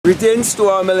Greetings to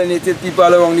our melanated people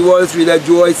around the world. It's really a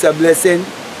joy, it's a blessing,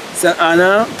 it's an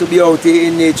honor to be out here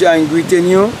in nature and greeting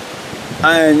you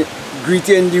and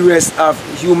greeting the rest of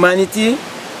humanity.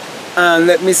 And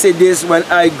let me say this when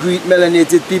I greet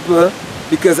melanated people,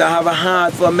 because I have a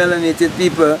heart for melanated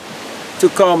people to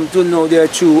come to know their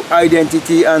true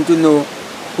identity and to know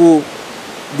who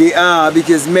they are,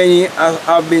 because many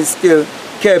have been still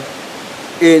kept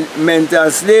in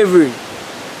mental slavery.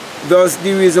 That's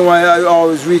the reason why I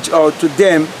always reach out to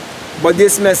them. But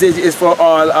this message is for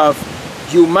all of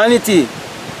humanity.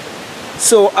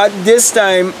 So at this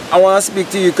time, I want to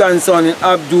speak to you concerning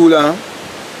Abdullah,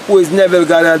 who is Neville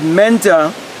Goddard's mentor,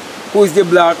 who is the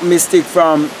black mystic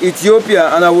from Ethiopia.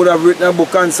 And I would have written a book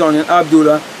concerning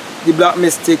Abdullah, the black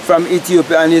mystic from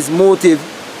Ethiopia, and his motive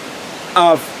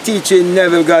of teaching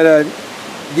Neville Goddard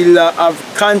the law of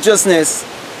consciousness,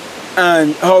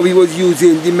 and how he was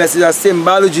using the message of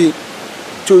symbology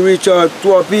to reach out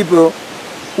to our people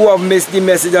who have missed the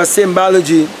message of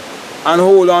symbology and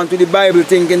hold on to the Bible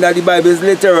thinking that the Bible is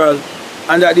literal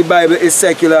and that the Bible is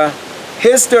secular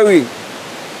history.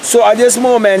 So at this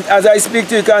moment, as I speak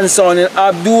to you concerning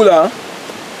Abdullah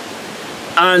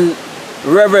and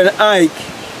Reverend Ike,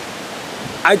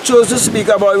 I chose to speak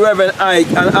about Reverend Ike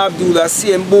and Abdullah,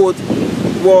 seeing both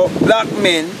were black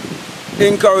men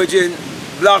encouraging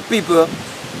black people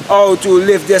how to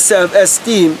lift their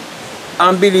self-esteem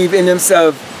and believe in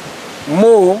themselves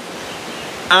more,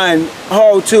 and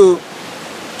how to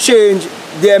change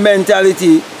their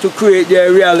mentality to create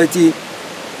their reality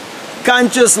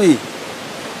consciously.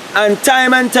 And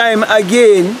time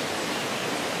again,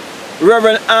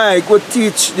 Reverend Ike would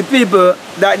teach the people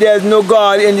that there's no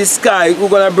God in the sky who's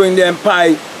gonna bring them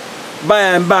pie by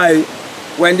and by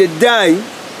when they die,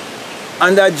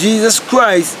 and that Jesus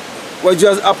Christ was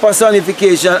just a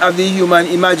personification of the human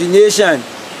imagination.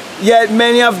 Yet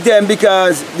many of them,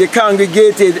 because they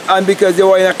congregated and because they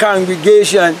were in a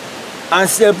congregation and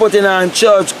still putting on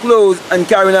church clothes and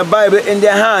carrying a Bible in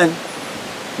their hand,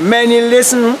 many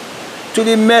listen to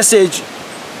the message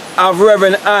of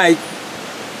Reverend Ike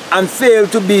and fail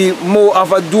to be more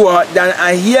of a doer than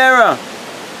a hearer.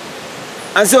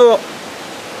 And so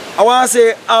I want to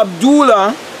say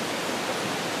Abdullah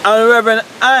and Reverend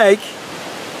Ike,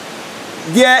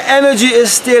 their energy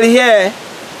is still here,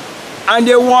 and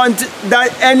they want that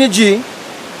energy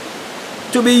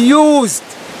to be used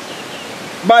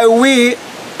by we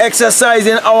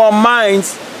exercising our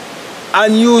minds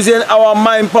and using our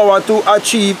mind power to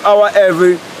achieve our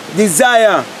every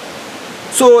desire.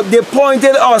 So they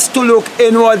pointed us to look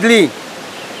inwardly.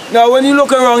 Now when you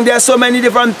look around, there are so many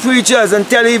different preachers and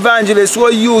televangelists who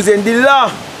are using the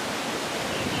law,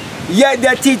 yet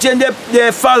they're teaching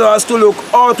their followers to look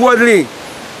outwardly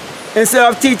instead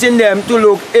of teaching them to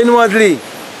look inwardly.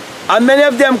 And many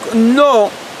of them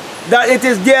know that it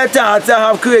is their thoughts that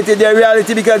have created their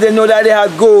reality, because they know that they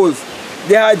had goals,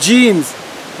 they had dreams,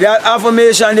 they had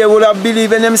affirmation, they would have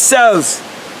believed in themselves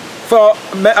for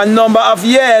a number of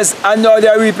years, and now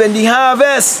they're reaping the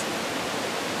harvest.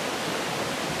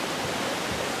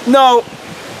 Now,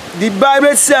 the Bible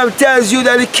itself tells you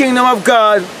that the kingdom of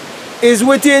God is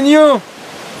within you.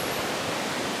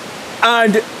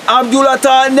 And Abdullah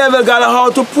taught Neville Goddard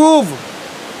how to prove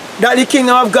that the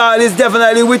kingdom of God is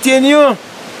definitely within you.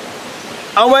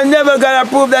 And when Neville Goddard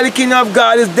proved that the kingdom of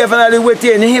God is definitely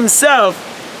within himself,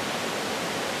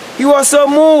 he was so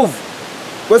moved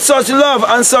with such love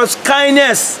and such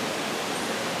kindness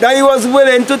that he was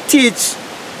willing to teach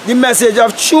the message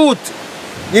of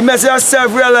truth, the message of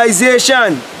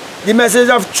self-realization, the message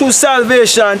of true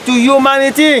salvation to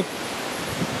humanity.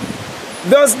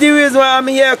 That's the reason why I'm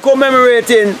here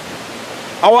commemorating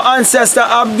our ancestor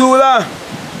Abdullah,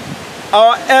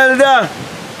 our elder,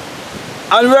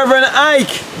 and Reverend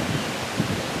Ike,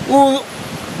 who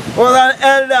was an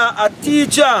elder, a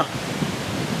teacher,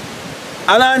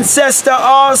 an ancestor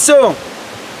also,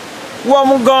 who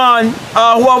have gone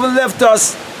or who have left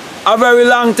us a very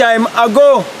long time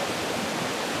ago.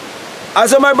 And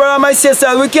so my brother and my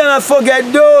sister, we cannot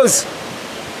forget those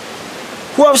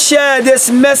who have shared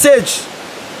this message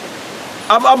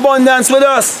of abundance with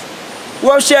us,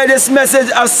 who have shared this message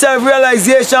of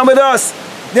self-realization with us,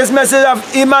 this message of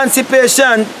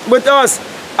emancipation with us,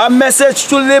 a message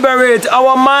to liberate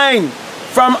our mind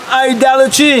from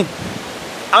idolatry,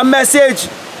 a message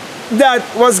that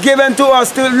was given to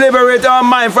us to liberate our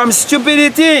mind from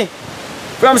stupidity,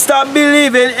 from stop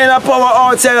believing in a power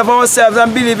outside of ourselves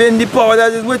and believe in the power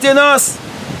that is within us,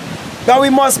 that we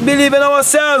must believe in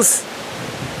ourselves,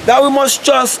 that we must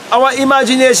trust our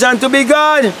imagination to be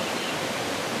God.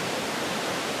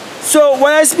 So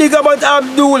when I speak about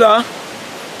Abdullah,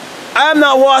 I am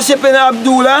not worshiping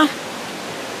Abdullah.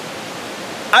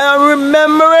 I am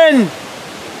remembering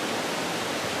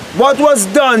what was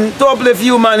done to uplift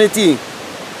humanity.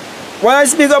 When I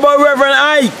speak about Reverend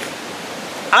Ike,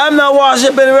 I am not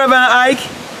worshiping Reverend Ike,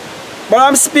 but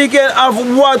I'm speaking of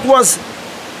what was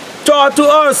taught to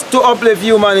us to uplift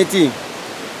humanity.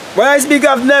 When I speak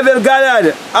of Neville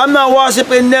Goddard, I'm not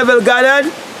worshiping Neville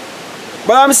Goddard,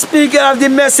 but I'm speaking of the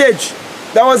message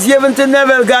that was given to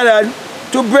Neville Goddard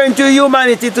to bring to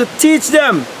humanity, to teach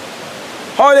them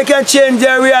how they can change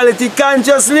their reality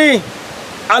consciously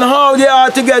and how they are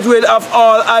to get rid of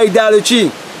all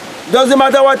idolatry. Doesn't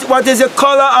matter what is the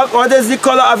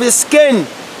color of his skin.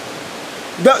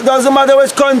 Doesn't matter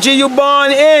which country you're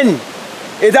born in.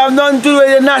 It have nothing to do with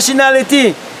your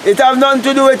nationality. It have nothing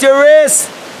to do with your race.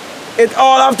 It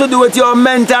all have to do with your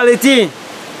mentality.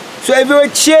 So if you will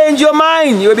change your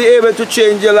mind, you'll be able to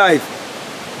change your life.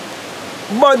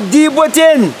 But deep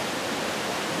within,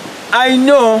 I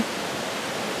know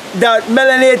that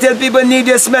melanated people need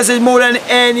this message more than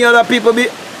any other people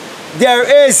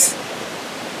there is.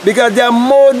 Because there are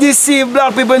more deceived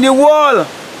black people in the world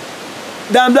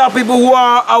than black people who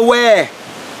are aware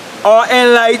or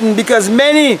enlightened, because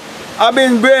many have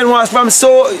been brainwashed from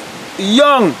so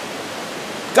young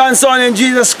concerning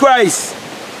Jesus Christ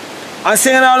and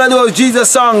singing all of those Jesus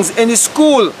songs in the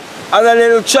school as a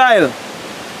little child.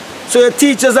 So your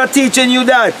teachers are teaching you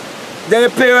that, then your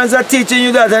parents are teaching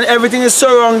you that, and everything is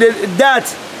surrounded that.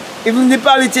 Even the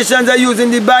politicians are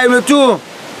using the Bible too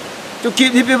to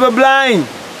keep the people blind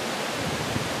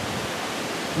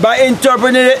by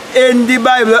interpreting it in the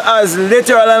Bible as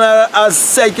literal and as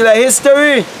secular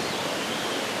history.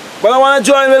 But I want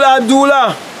to join with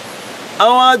Abdullah. I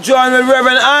want to join with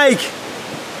Reverend Ike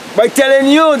by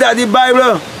telling you that the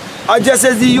Bible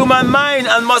addresses the human mind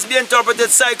and must be interpreted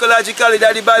psychologically,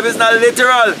 that the Bible is not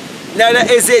literal,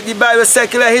 neither is it the Bible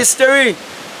secular history,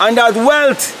 and that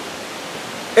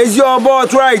wealth is your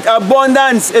birthright,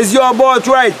 abundance is your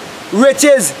birthright,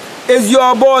 riches is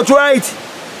your birthright.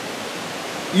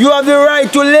 You have the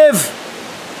right to live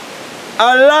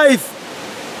a life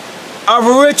of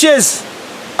riches,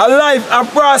 a life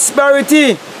of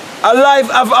prosperity, a life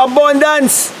of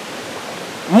abundance.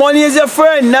 Money is your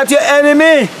friend, not your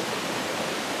enemy.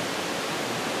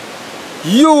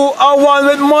 You are one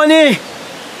with money,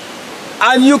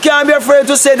 and you can't be afraid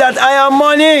to say that I am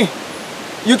money.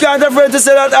 You can't be afraid to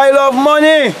say that I love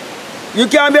money. You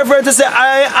can't be afraid to say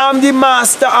I am the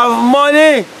master of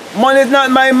money. Money is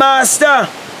not my master.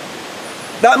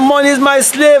 That money is my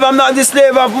slave. I'm not the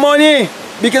slave of money,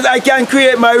 because I can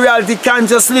create my reality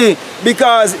consciously,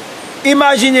 because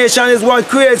imagination is what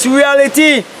creates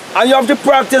reality, and you have to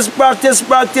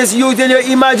practice using your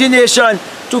imagination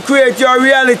to create your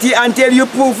reality until you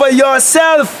prove for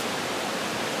yourself.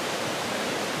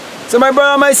 So my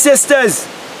brothers and my sisters,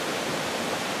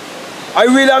 I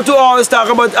really have to always talk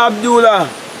about Abdullah,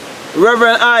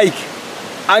 Reverend Ike,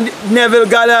 and Neville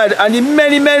Goddard, and the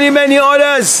many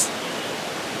others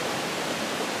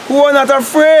who are not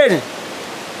afraid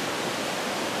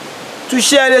to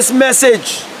share this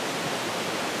message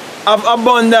of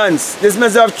abundance, this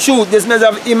message of truth, this message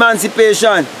of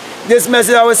emancipation, this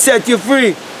message that will set you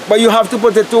free, but you have to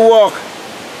put it to work.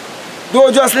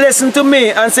 Don't just listen to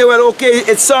me and say, well, okay,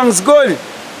 it sounds good,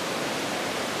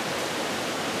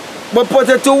 but put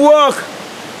it to work.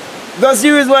 That's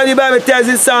the reason why the Bible tells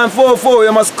in Psalm 4:4,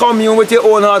 you must commune with your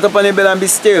own heart upon the bed and be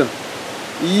still.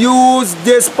 Use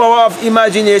this power of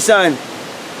imagination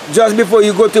just before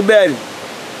you go to bed.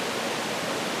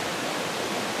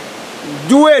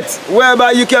 Do it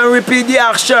whereby you can repeat the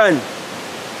action,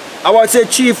 I would say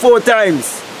 3-4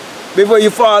 times before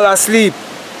you fall asleep.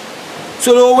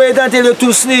 So don't wait until you're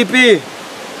too sleepy.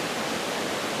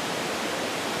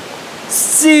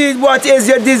 See what is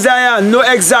your desire, know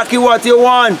exactly what you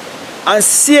want, and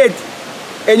see it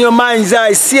in your mind's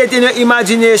eye, see it in your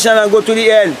imagination, and go to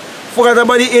the end. Forget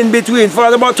about the in-between.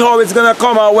 Forget about how it's going to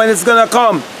come or when it's going to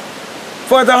come.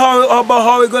 Forget about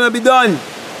how it's going to be done.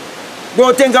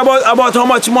 Don't think about how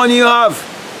much money you have.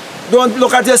 Don't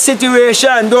look at your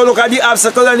situation. Don't look at the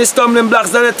obstacles and the stumbling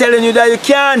blocks that are telling you that you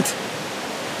can't.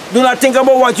 Do not think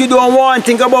about what you don't want.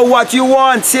 Think about what you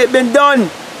want. See it been done.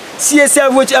 See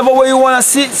yourself whichever way you want to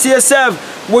see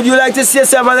yourself. Would you like to see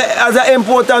yourself as an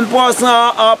important person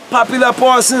or a popular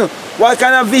person? What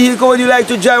kind of vehicle would you like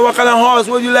to drive? What kind of house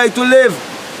would you like to live?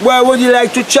 Where would you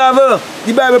like to travel?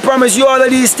 The Bible promises you all of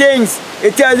these things.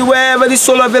 It tells you wherever the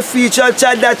sole of your feet shall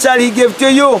tread, that shall he give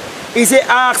to you. He said,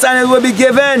 ask and it will be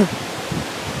given.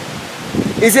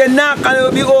 He said, knock and it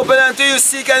will be open unto you.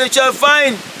 Seek and you shall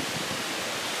find.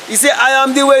 He said, I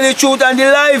am the way, the truth, and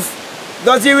the life.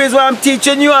 That's the reason why I'm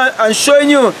teaching you and showing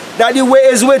you that the way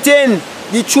is within,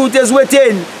 the truth is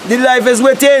within, the life is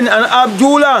within. And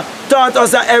Abdullah taught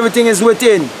us that everything is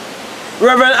within.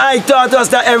 Reverend Ike taught us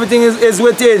that everything is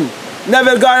within.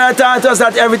 Neville Goddard taught us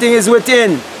that everything is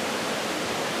within.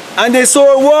 And this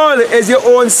whole world is your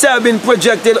own self being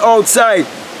projected outside.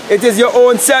 It is your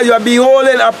own self. You are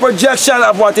beholding a projection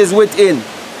of what is within.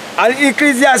 And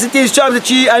Ecclesiastes chapter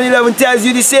 3 and 11 tells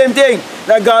you the same thing,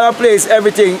 that God has placed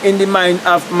everything in the mind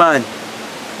of man.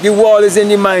 The world is in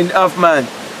the mind of man.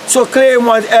 So claim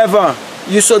whatever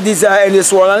you so desire in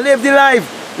this world and live the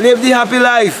life, live the happy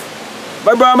life.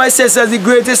 My brother, my sisters, the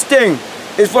greatest thing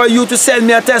is for you to send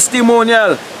me a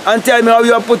testimonial and tell me how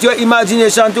you have put your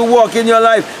imagination to work in your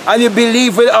life and you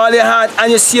believe with all your heart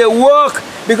and you see it work,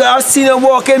 because I've seen it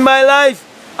work in my life.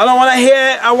 And I want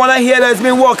to hear that it's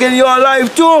been working in your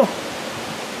life too.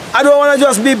 I don't want to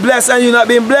just be blessed and you not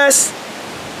being blessed.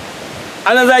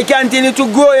 And as I continue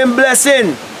to grow in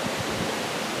blessing,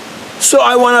 so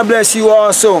I want to bless you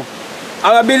also.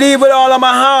 And I believe with all of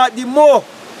my heart, the more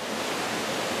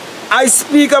I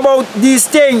speak about these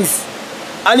things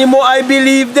and the more I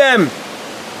believe them,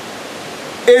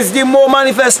 is the more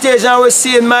manifestation I will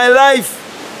see in my life.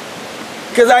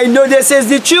 Because I know this is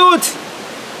the truth.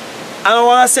 And I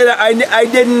want to say that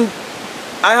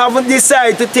I haven't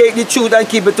decided to take the truth and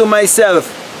keep it to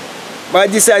myself. But I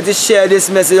decided to share this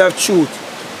message of truth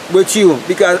with you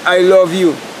because I love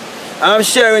you. And I'm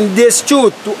sharing this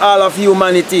truth to all of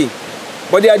humanity.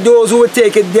 But there are those who will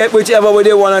take it whichever way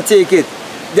they want to take it.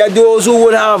 There are those who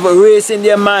would have a race in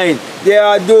their mind. There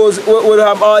are those who would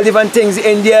have all different things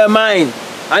in their mind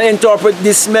and interpret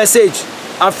this message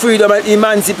of freedom and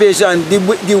emancipation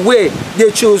the way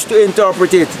they choose to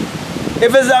interpret it.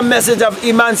 If it's a message of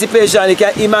emancipation, it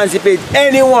can emancipate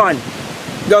anyone.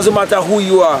 Doesn't matter who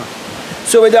you are.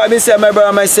 So with that being said, my brother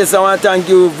and my sister, I want to thank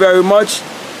you very much.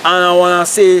 And I want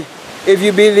to say, if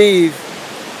you believe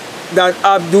that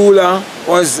Abdullah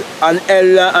was an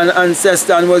elder and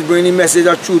ancestor and was bringing the message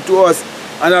of truth to us,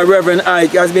 and that Reverend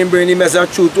Ike has been bringing the message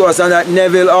of truth to us, and that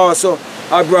Neville also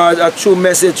has brought a true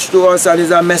message to us, and is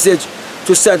a message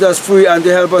to set us free and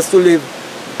to help us to live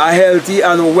a healthy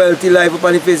and wealthy life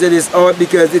upon the face of this earth,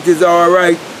 because it is our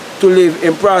right to live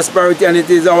in prosperity and it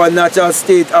is our natural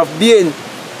state of being.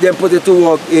 Then put it to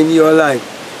work in your life.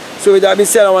 So with that being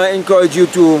said, I want to encourage you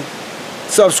to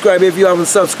subscribe if you haven't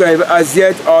subscribed as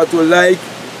yet, or to like,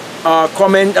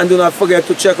 comment, and do not forget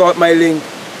to check out my link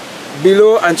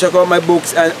below and check out my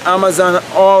books and Amazon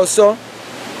also,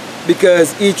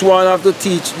 because each one have to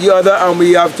teach the other, and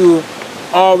we have to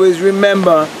always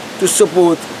remember to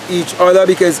support each other,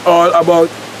 because it's all about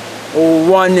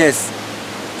oneness.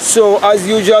 So as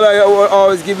usual, I will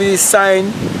always give you this sign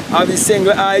of the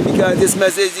single eye, because this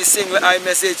message is the single eye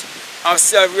message of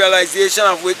self-realization,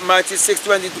 of which Matthew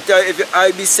 6:20 to tell you, if your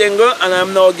eye be single, and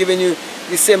I'm now giving you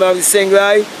the same of the single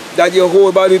eye, that your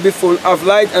whole body will be full of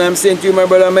light. And I'm saying to you, my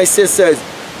brother and my sisters,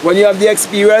 when you have the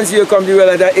experience, you'll come to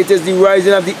realize that it is the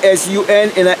rising of the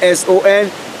S-U-N in a S-O-N,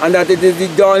 and that it is the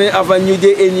dawning of a new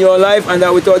day in your life, and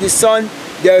that without the sun,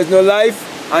 there is no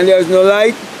life, and there is no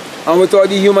light, and without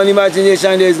the human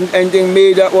imagination, there isn't anything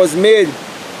made that was made.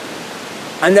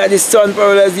 And that the sun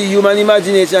parallels the human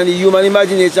imagination, the human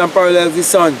imagination parallels the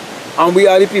sun. And we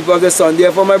are the people of the sun.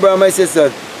 Therefore, my brother and my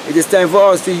sister, it is time for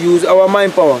us to use our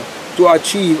mind power to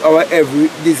achieve our every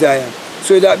desire.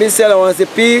 So with that being said, I want to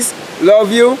say peace,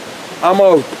 love you, I'm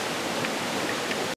out.